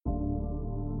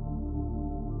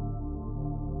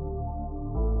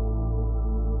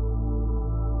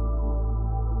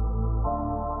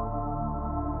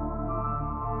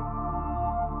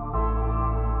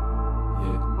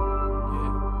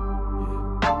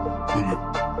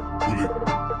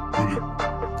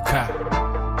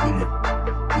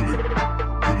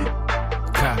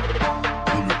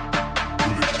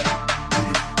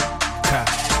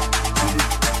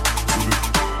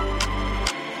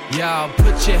Y'all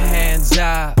put your hands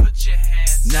up.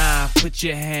 Nah, put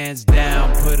your hands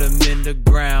down, put them in the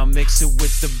ground, mix it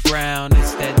with the brown,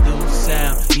 it's that new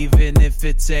sound. Even if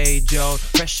it's age old,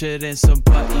 fresher than some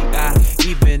putty eye,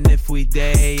 even if we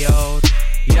day old.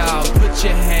 Y'all put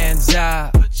your hands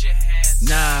up.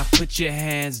 Nah, put your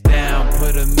hands down,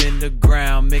 put them in the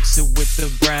ground, mix it with the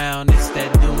brown, it's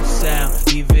that new sound.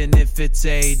 Even if it's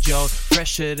age old,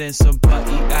 fresher than some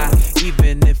putty eye,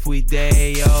 even if we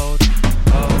day old.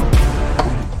 Oh.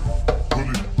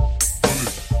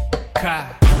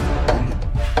 Ka.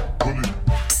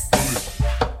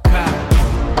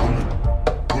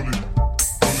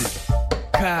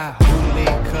 Ka. Huli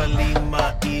kalima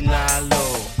ilalo.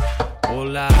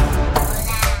 Hola.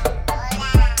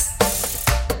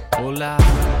 Hola.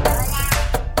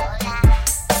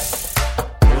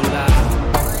 Hola.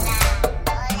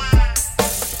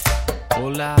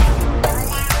 Hola.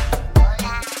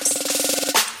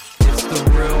 It's the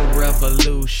real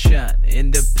revolution,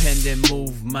 independent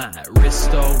movement.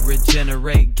 Restore,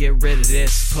 regenerate, get rid of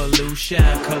this pollution,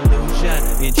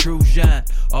 collusion, intrusion,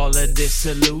 all of this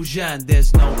illusion.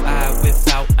 There's no I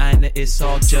without Ina, it's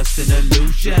all just an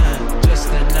illusion. Just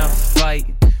enough fight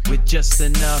with just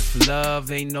enough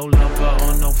love. Ain't no lover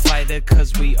or no fighter,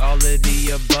 cause we all of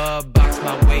the above. Box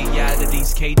my way out of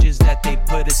these cages that they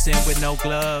put us in with no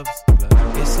gloves.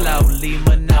 It's loudly,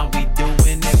 but now we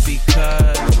doing it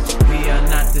because we are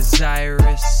not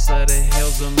desirous of the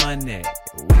hills of money.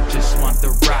 We just want the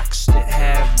rocks that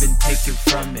have been taken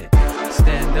from it.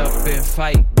 Stand up and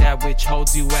fight that which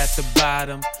holds you at the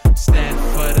bottom. Stand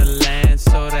for the land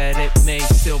so that it may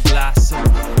still blossom.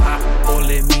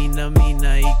 Ole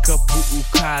mina ika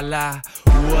puukala.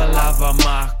 Ualava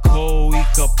mako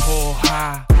ika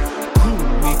poha. Ku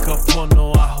ika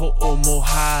pono aho o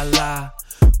mohala.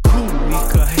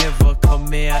 Ika heva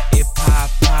kamea e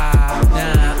papa.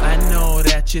 Nah, I know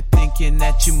that you're thinking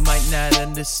that you might not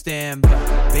understand,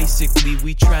 but basically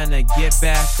we tryna get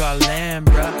back our land,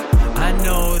 bruh. I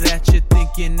know that you're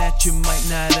thinking that you might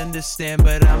not understand,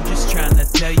 but I'm just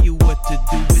tryna tell you what to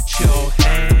do with your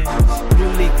hands.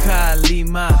 Huli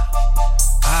kalima.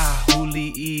 Ah,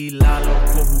 huli ilalo,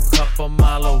 kohu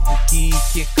kapamalo, huki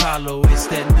ke kalo, it's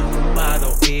that new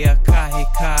model. Ea kahe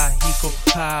ka, hiko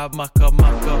ka, maka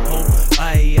maka ho,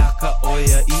 ayaka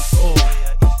oya I o.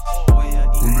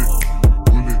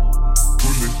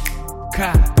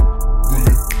 Ka.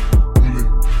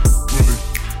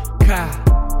 Ka.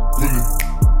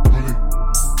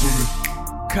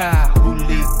 Ka,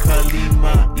 huli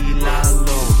kalima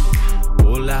ilalo.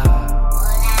 Hola.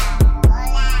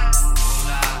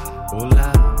 Hola.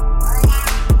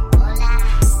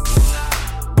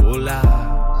 Hola.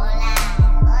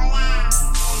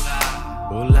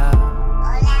 Hola.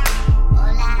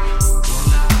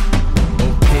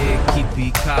 Okay, kipi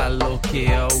kalo ke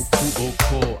au ku o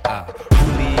ko a.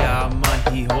 Hulia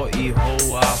mahi hoi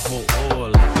hoa ho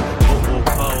ola. Ho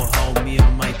pau hau mia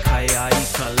mai kai ai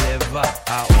ka leva.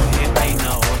 A ohe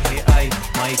aina ohe ai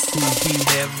mai kuhi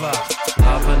leva.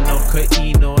 Lava no ka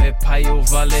ino e pai o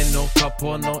vale no ka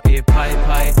pono e pai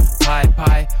pai pai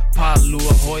pai.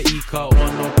 Palua hoi ka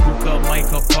ono kuka mai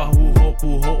ka pahu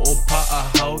hopu ho o paa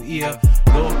hau ia.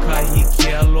 Loka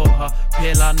hiki aloha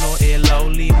pela no e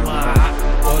laulima.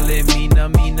 Ole mina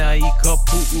i ka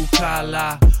puu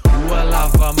kala. Ua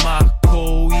lava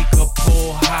mako i ka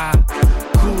poha.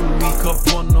 Ku i ka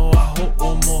pono a ho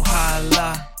o mohala.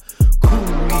 Ku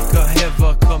i ka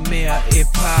heva ka mea e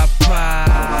papa.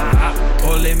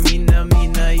 Ole mina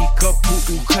i ka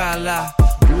puu kala.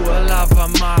 Ua lava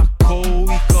mako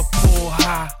i ka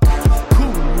poha. Ku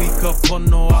i ka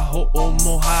pono a ho o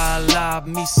mohala.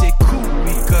 Mi se ku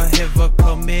i ka heva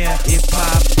ka mea e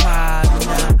papa.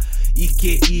 Na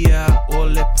ike ia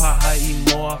ole paha I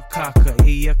moa kaka.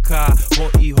 Ia ka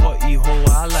hoi ho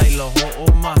alaila ho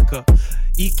o maka.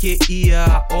 Ike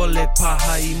ia ole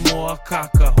paha I moa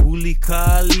kaka. Huli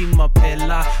ka lima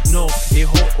pela no e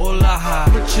ho olaha.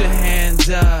 Put your hands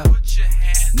up.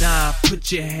 Nah,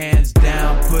 put your hands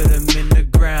down, put them in the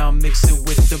ground, mix it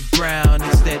with the brown,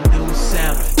 it's that new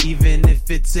sound. Even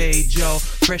if it's age old,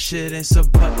 fresher than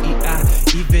some putty eye,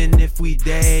 even if we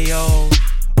day old.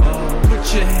 Oh,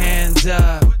 put your hands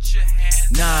up.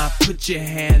 Nah, put your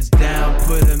hands down,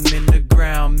 put them in the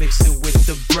ground, mix it with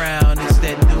the brown, it's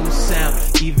that new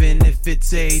sound. Even if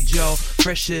it's age old,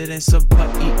 fresher than some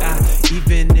putty eye,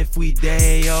 even if we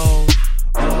day old.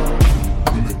 Oh.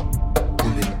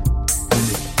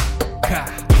 Ka.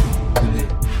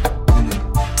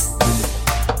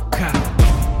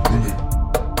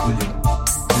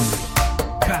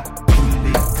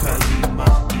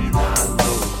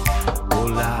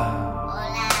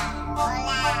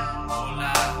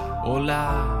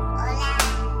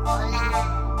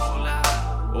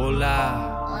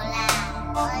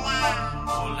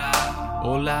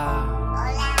 Hola.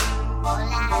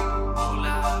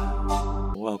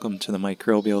 Hola. Welcome to the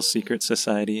Microbial Secret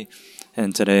Society,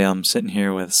 and today I'm sitting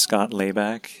here with Scott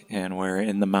Laaback, and we're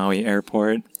in the Maui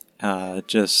airport.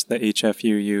 Just the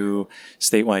HFUU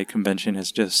statewide convention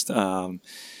has just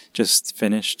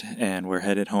finished, and we're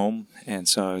headed home. And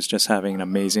so I was just having an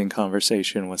amazing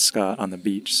conversation with Scott on the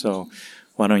beach. So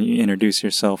why don't you introduce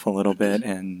yourself a little bit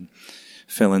and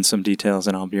fill in some details,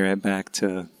 and I'll be right back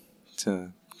to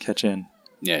catch in.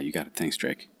 Yeah, you got it. Thanks,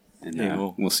 Drake. And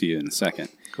Yeah, we'll see you in a second.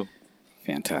 Cool.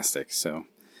 Fantastic. So,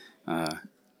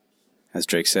 as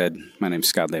Drake said, my name's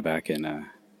Scott Laaback, and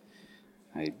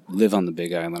I live on the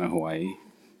Big Island of Hawaii,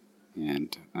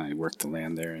 and I work the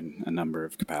land there in a number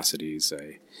of capacities.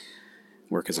 I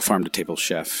work as a farm-to-table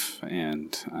chef,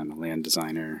 and I'm a land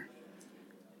designer.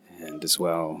 And as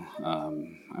well,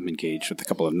 I'm engaged with a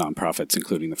couple of nonprofits,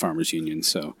 including the Farmers Union.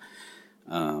 So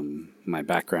my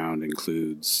background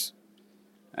includes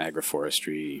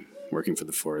agroforestry, working for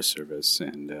the Forest Service,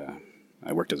 and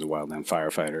I worked as a wildland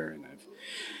firefighter, and I've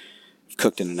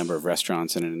cooked in a number of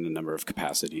restaurants and in a number of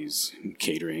capacities,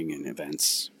 catering and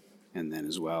events. And then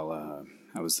as well,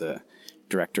 I was the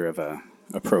director of a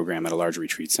program at a large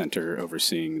retreat center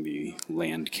overseeing the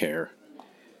land care.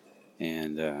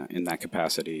 And in that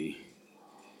capacity,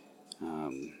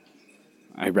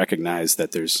 I recognize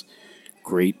that there's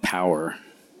great power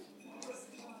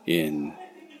in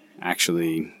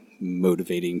actually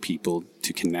motivating people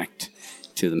to connect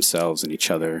to themselves and each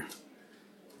other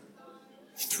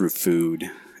through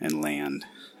food and land.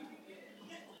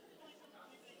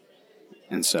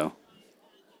 And so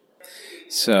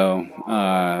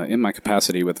in my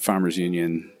capacity with the Farmers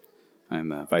Union,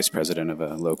 I'm a vice president of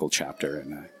a local chapter,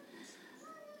 and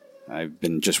I've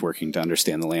been just working to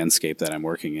understand the landscape that I'm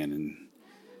working in, and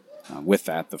with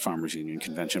that, the Farmers Union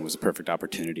Convention was a perfect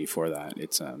opportunity for that.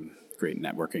 It's a great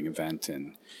networking event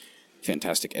and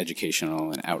fantastic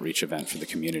educational and outreach event for the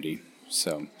community.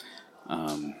 So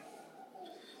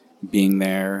being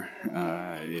there,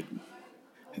 I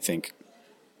think,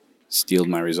 steeled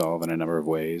my resolve in a number of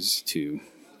ways to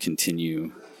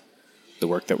continue the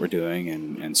work that we're doing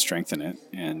and strengthen it,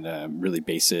 and really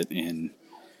base it in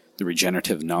the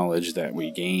regenerative knowledge that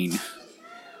we gain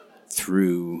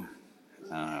through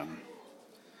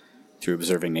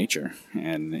observing nature,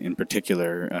 and in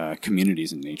particular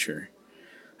communities in nature.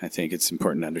 I think it's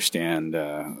important to understand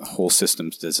whole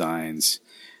systems designs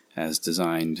as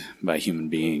designed by human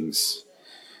beings,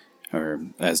 or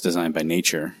as designed by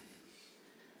nature,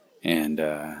 and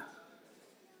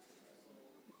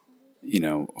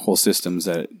whole systems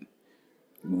that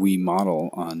we model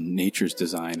on nature's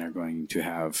design are going to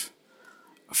have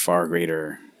a far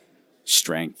greater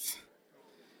strength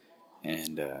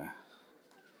and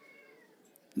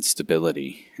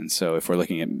stability. And so if we're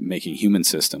looking at making human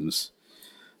systems,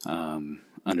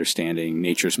 understanding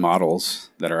nature's models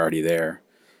that are already there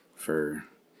for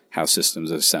how systems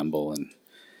assemble and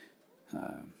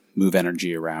move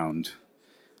energy around,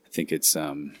 I think it's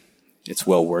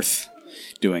well worth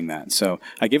doing that. So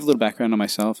I gave a little background on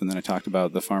myself, and then I talked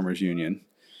about the Farmers Union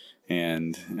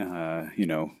and,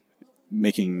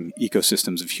 making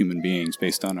ecosystems of human beings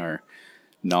based on our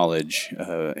knowledge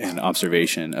and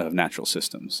observation of natural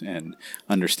systems, and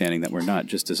understanding that we're not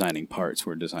just designing parts,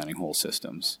 we're designing whole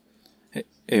systems.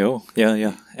 Yeah.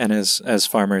 And as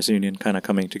Farmers Union kind of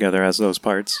coming together as those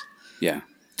parts. Yeah,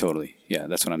 totally. Yeah,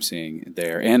 that's what I'm seeing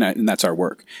there. And that's our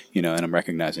work, and I'm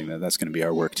recognizing that that's going to be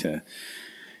our work to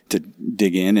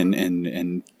dig in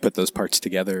and put those parts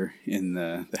together in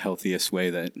the healthiest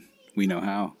way that we know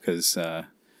how. Because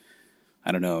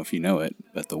I don't know if you know it,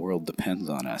 but the world depends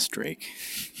on us, Drake.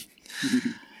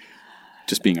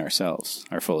 Just being ourselves,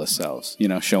 our fullest selves,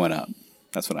 showing up.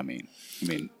 That's what I mean.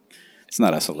 It's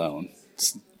not us alone.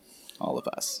 It's all of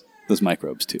us. Those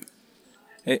microbes, too.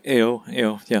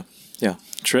 Yeah.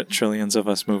 Trillions of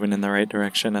us moving in the right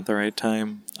direction at the right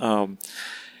time. I'm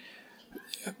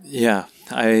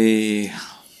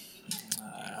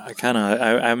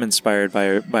inspired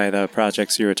by the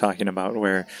projects you were talking about,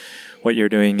 where what you're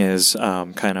doing is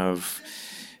kind of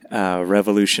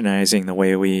revolutionizing the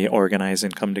way we organize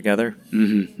and come together.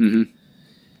 Mm-hmm. Mm-hmm.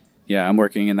 Yeah, I'm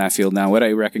working in that field now. What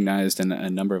I recognized, and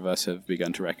a number of us have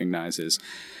begun to recognize, is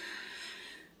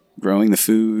growing the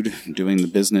food, doing the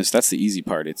business. That's the easy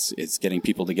part. It's getting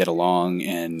people to get along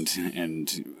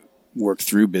and work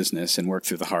through business and work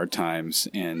through the hard times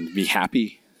and be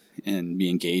happy and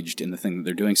be engaged in the thing that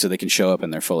they're doing, so they can show up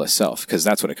in their fullest self. Because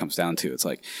that's what it comes down to. It's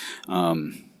like,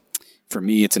 for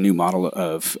me, it's a new model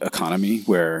of economy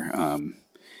where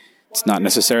it's not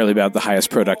necessarily about the highest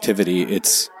productivity.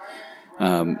 It's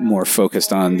more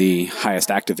focused on the highest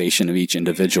activation of each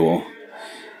individual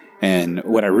And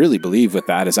what I really believe with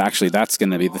that is actually that's going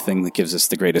to be the thing that gives us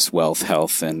the greatest wealth,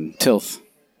 health, and tilth.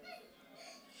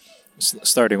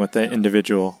 Starting with the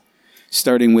individual.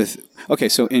 So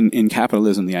in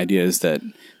capitalism, the idea is that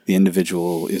the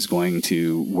individual is going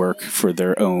to work for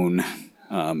their own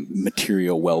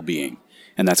material well-being,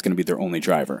 and that's going to be their only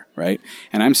driver, right?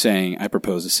 And I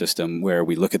propose a system where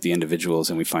we look at the individuals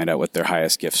and we find out what their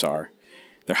highest gifts are,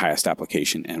 their highest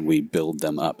application, and we build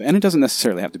them up. And it doesn't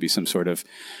necessarily have to be some sort of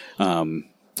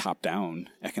top-down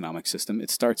economic system. It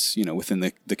starts, within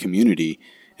the community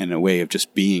and a way of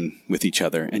just being with each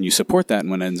other. And you support that,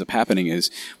 and what ends up happening is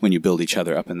when you build each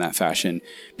other up in that fashion,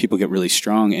 people get really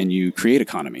strong and you create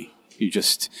economy. You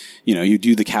just, you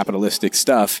do the capitalistic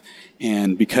stuff,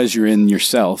 and because you're in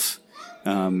yourself,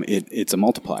 it's a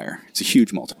multiplier. It's a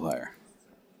huge multiplier.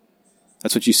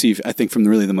 That's what you see, I think, from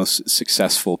the most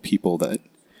successful people that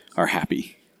are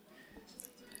happy.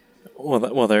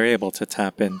 Well, they're able to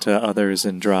tap into others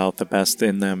and draw out the best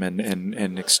in them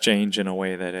and exchange in a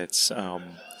way that it's,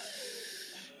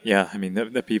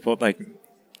 the people, like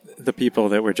the people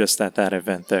that were just at that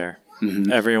event there,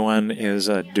 everyone is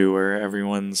a doer.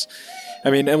 Everyone's,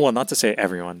 not to say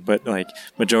everyone, but like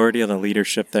majority of the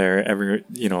leadership there,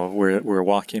 we're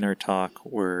walking our talk,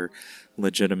 we're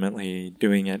legitimately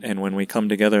doing it. And when we come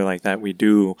together like that, we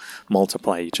do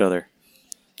multiply each other.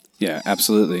 Yeah,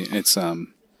 absolutely.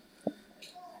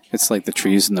 It's like the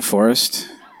trees in the forest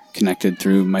connected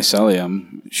through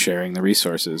mycelium, sharing the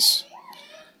resources.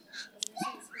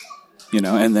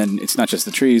 And then it's not just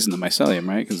the trees and the mycelium,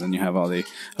 right? Because then you have all the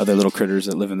other little critters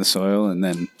that live in the soil, and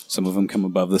then some of them come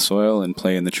above the soil and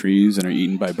play in the trees and are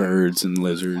eaten by birds and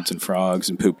lizards and frogs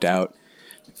and pooped out,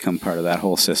 become part of that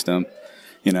whole system,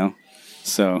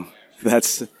 So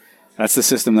that's the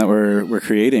system that we're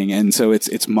creating, and so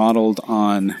it's modeled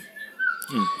on.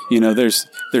 There's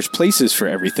places for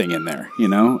everything in there,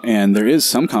 and there is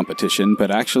some competition,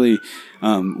 but actually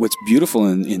what's beautiful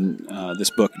in this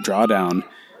book, Drawdown,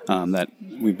 that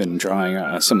we've been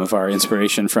drawing some of our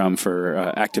inspiration from for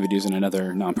activities in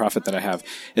another nonprofit that I have,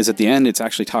 is at the end it's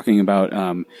actually talking about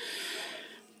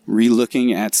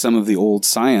relooking at some of the old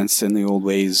science and the old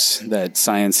ways that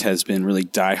science has been really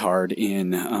diehard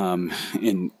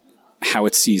in how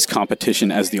it sees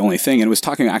competition as the only thing. And it was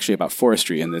talking actually about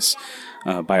forestry and this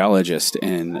biologist,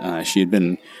 and she had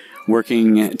been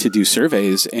working to do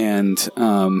surveys, and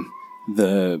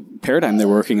the paradigm they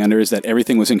were working under is that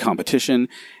everything was in competition,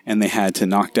 and they had to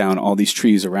knock down all these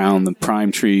trees around the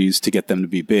prime trees to get them to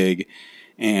be big.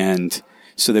 And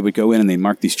so they would go in and they'd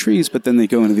mark these trees, but then they'd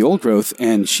go into the old growth,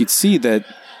 and she'd see that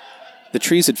the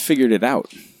trees had figured it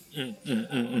out.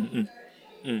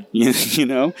 And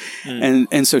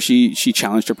so she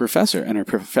challenged her professor, and her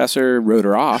professor wrote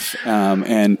her off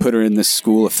and put her in this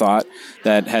school of thought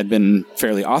that had been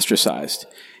fairly ostracized.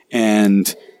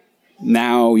 And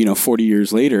now, 40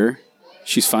 years later,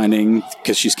 she's finding,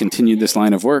 because she's continued this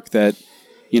line of work, that,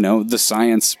 the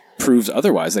science proves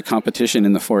otherwise, that competition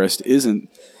in the forest isn't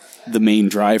the main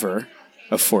driver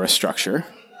of forest structure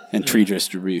and tree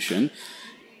distribution.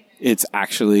 It's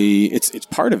actually, it's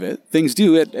part of it. Things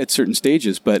do at certain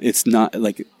stages, but it's not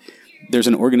like there's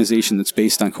an organization that's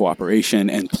based on cooperation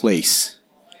and place.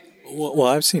 Well,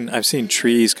 I've seen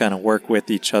trees kind of work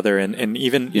with each other, and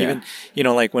even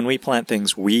like when we plant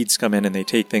things, weeds come in and they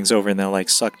take things over and they'll like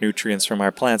suck nutrients from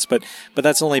our plants. But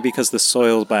that's only because the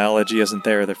soil biology isn't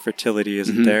there, the fertility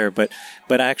isn't there. But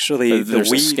actually, the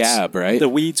weeds, scab, right? The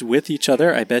weeds with each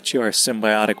other, I bet you are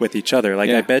symbiotic with each other. Like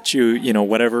I bet you,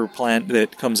 whatever plant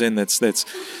that comes in that's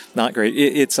not great,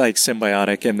 it's like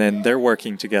symbiotic, and then they're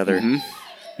working together.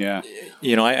 Yeah.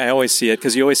 I always see it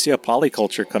because you always see a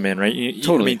polyculture come in, right?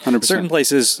 Totally,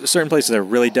 100%. Certain places are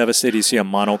really devastated. You see a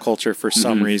monoculture for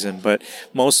some reason, but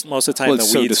most of the time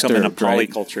the weeds come in a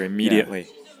polyculture immediately.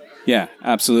 Yeah,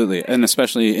 absolutely, and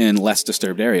especially in less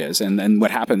disturbed areas. And what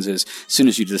happens is, as soon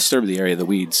as you disturb the area, the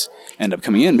weeds end up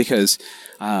coming in because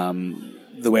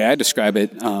the way I describe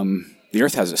it, the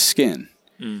Earth has a skin,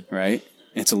 right?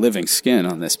 It's a living skin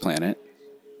on this planet.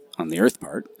 On the earth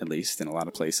part, at least, in a lot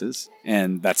of places.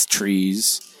 And that's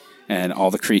trees and all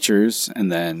the creatures,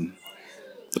 and then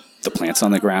the plants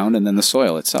on the ground, and then the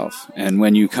soil itself. And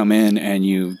when you come in and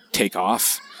you take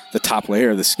off the top layer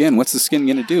of the skin, what's the skin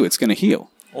going to do? It's going to heal.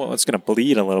 Well, it's going to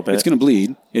bleed a little bit. It's going to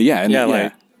bleed.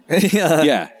 Yeah.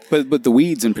 But the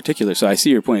weeds in particular, so I see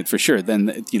your point for sure.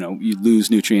 Then, you lose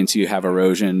nutrients, you have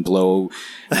erosion,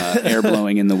 air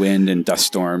blowing in the wind and dust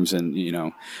storms,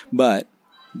 and, but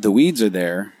the weeds are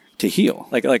there to heal.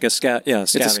 Like a scab. Yeah,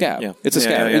 it's a scab. Yeah. It's a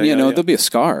scab. And, there'll be a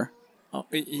scar,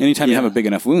 Anytime you have a big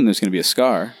enough wound, there's going to be a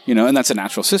scar, and that's a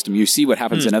natural system. You see what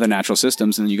happens in other natural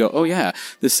systems, and you go, oh yeah,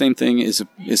 this same thing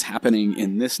is happening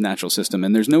in this natural system.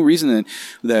 And there's no reason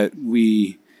that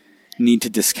we need to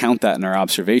discount that in our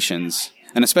observations.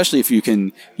 And especially if you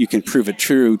can prove it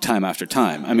true time after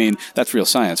time. I mean, that's real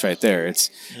science right there. It's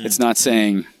not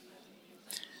saying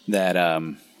that,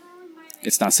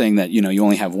 you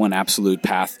only have one absolute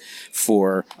path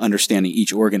for understanding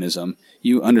each organism.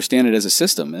 You understand it as a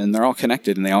system, and they're all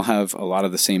connected, and they all have a lot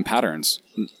of the same patterns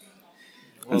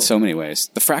in so many ways.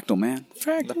 The fractal, man. The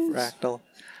fractal.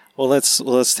 Well,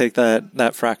 let's take that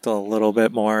fractal a little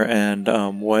bit more. And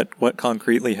what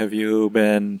concretely have you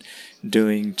been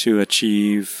doing to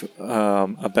achieve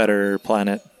a better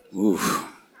planet? Ooh.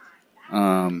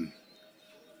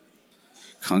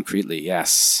 Concretely,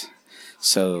 yes.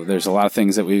 So there's a lot of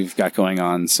things that we've got going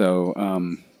on.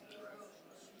 So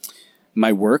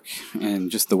my work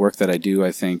and just the work that I do,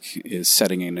 I think, is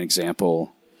setting an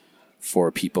example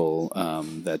for people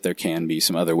that there can be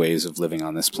some other ways of living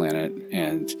on this planet.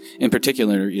 And in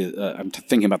particular, I'm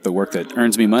thinking about the work that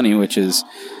earns me money, which is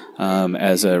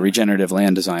as a regenerative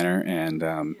land designer. And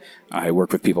I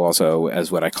work with people also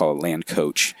as what I call a land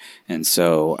coach. And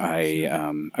so I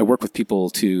work with people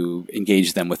to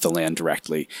engage them with the land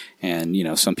directly. And,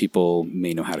 some people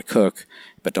may know how to cook,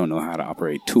 but don't know how to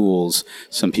operate tools.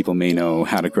 Some people may know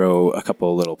how to grow a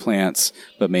couple of little plants,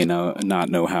 but may not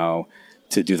know how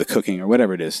to do the cooking or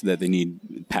whatever it is that they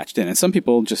need patched in. And some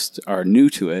people just are new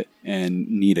to it and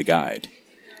need a guide.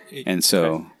 And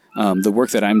so the work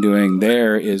that I'm doing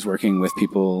there is working with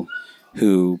people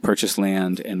who purchase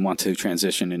land and want to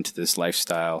transition into this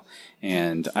lifestyle.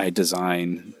 And I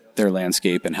design their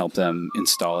landscape and help them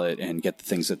install it and get the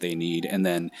things that they need. And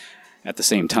then at the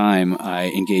same time, I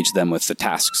engage them with the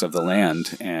tasks of the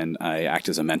land, and I act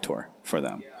as a mentor for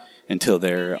them until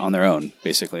they're on their own,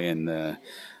 basically. And the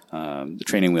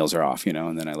training wheels are off,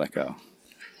 and then I let go.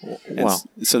 Wow.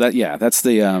 So that's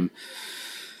the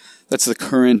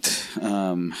current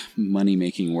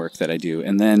money-making work that I do.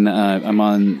 And then I'm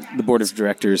on the board of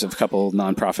directors of a couple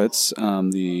nonprofits,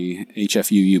 the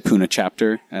HFUU Pune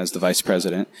chapter as the vice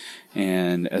president,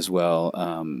 and as well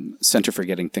Center for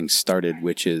Getting Things Started,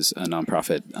 which is a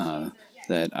nonprofit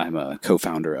that I'm a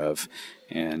co-founder of.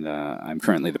 And I'm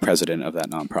currently the president of that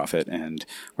nonprofit and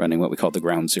running what we call the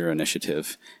Ground Zero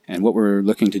Initiative. And what we're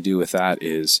looking to do with that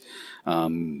is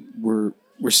we're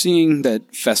seeing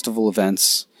that festival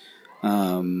events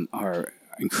are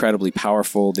incredibly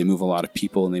powerful. They move a lot of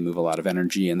people and they move a lot of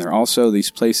energy. And they're also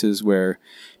these places where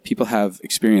people have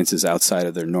experiences outside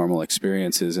of their normal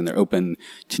experiences, and they're open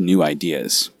to new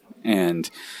ideas. And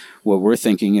what we're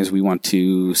thinking is we want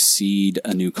to seed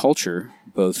a new culture,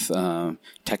 both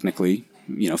technically,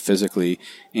 physically,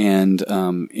 and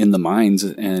in the minds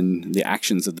and the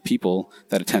actions of the people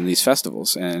that attend these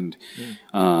festivals. And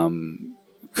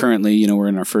currently, we're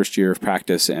in our first year of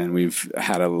practice, and we've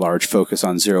had a large focus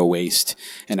on zero waste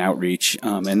and outreach.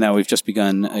 And now we've just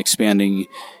begun expanding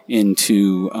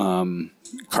into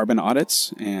carbon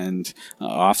audits and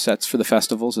offsets for the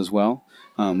festivals as well.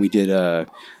 We did a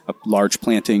large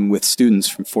planting with students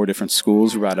from 4 different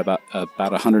schools. We brought about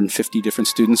 150 different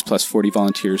students plus 40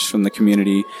 volunteers from the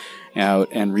community out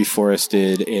and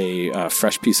reforested a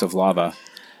fresh piece of lava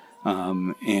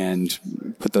and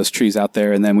put those trees out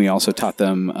there. And then we also taught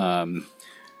them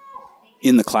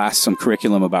in the class some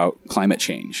curriculum about climate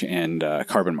change and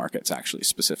carbon markets, actually,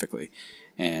 specifically,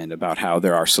 and about how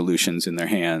there are solutions in their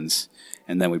hands.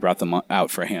 And then we brought them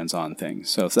out for a hands-on thing.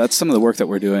 So that's some of the work that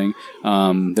we're doing.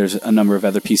 There's a number of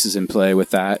other pieces in play with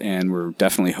that, and we're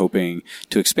definitely hoping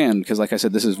to expand because, like I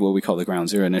said, this is what we call the Ground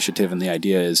Zero Initiative, and the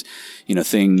idea is,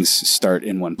 things start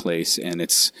in one place, and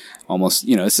it's almost,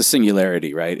 it's the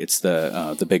singularity, right? It's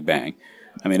the Big Bang.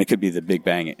 I mean, it could be the Big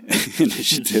Bang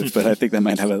Initiative, but I think that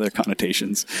might have other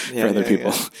connotations for other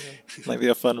people. Yeah. Might be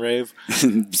a fun rave.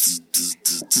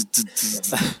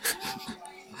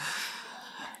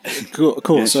 Cool.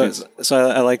 Yeah, so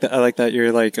I like that. I like that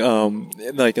you're like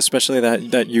especially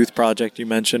that youth project you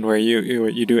mentioned where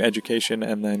you do education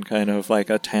and then kind of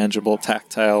like a tangible,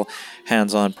 tactile,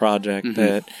 hands-on project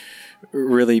that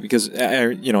really, because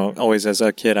always as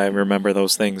a kid I remember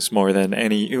those things more than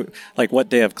any. Like, what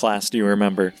day of class do you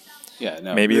remember? Yeah,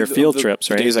 no. Maybe your field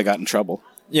trips, right? The days I got in trouble.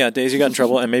 Yeah, days you got in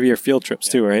trouble, and maybe your field trips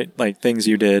too, right? Like things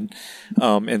you did.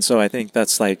 And so I think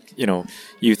that's like,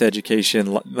 youth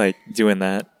education, like doing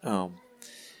that.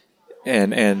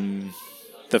 And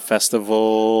the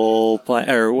festival plan,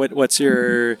 or what's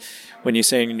your, when you're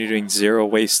saying you're doing zero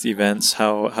waste events,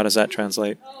 how does that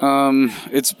translate?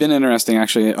 It's been interesting,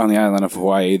 actually. On the island of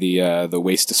Hawaii, the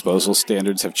waste disposal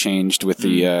standards have changed with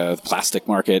the plastic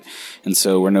market, and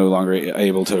so we're no longer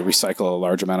able to recycle a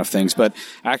large amount of things. But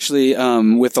actually,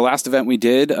 with the last event we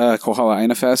did, Kohala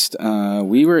Aina Fest,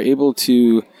 we were able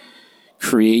to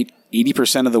create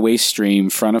 80% of the waste stream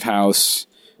front of house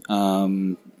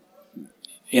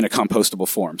in a compostable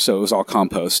form. So it was all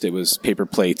compost. It was paper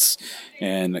plates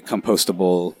and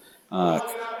compostable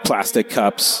plastic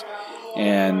cups.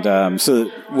 And so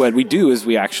what we do is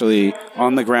we actually,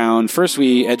 on the ground, first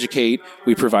we educate,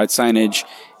 we provide signage,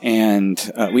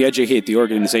 and we educate the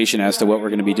organization as to what we're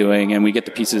going to be doing, and we get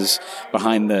the pieces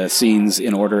behind the scenes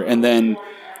in order. And then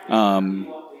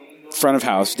front of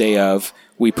house, day of,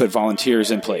 we put volunteers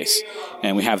in place,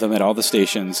 and we have them at all the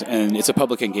stations, and it's a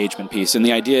public engagement piece. And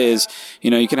the idea is,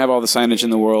 you can have all the signage in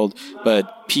the world,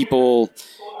 but people,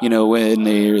 when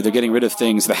they're getting rid of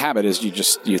things, the habit is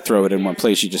you throw it in one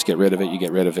place, you just get rid of it, you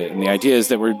get rid of it. And the idea is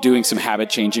that we're doing some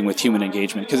habit changing with human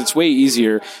engagement, because it's way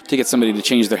easier to get somebody to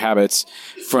change their habits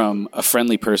from a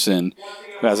friendly person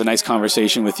who has a nice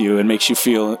conversation with you and makes you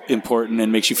feel important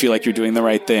and makes you feel like you're doing the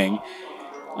right thing,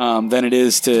 than it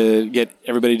is to get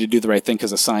everybody to do the right thing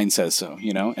because a sign says so,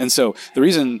 And so the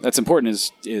reason that's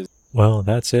important is... Well,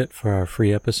 that's it for our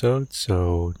free episode.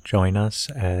 So join us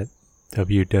at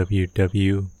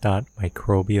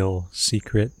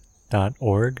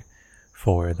www.microbialsecret.org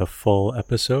for the full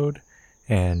episode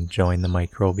and join the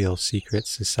Microbial Secret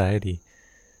Society.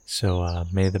 So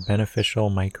may the beneficial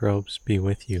microbes be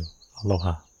with you.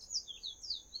 Aloha.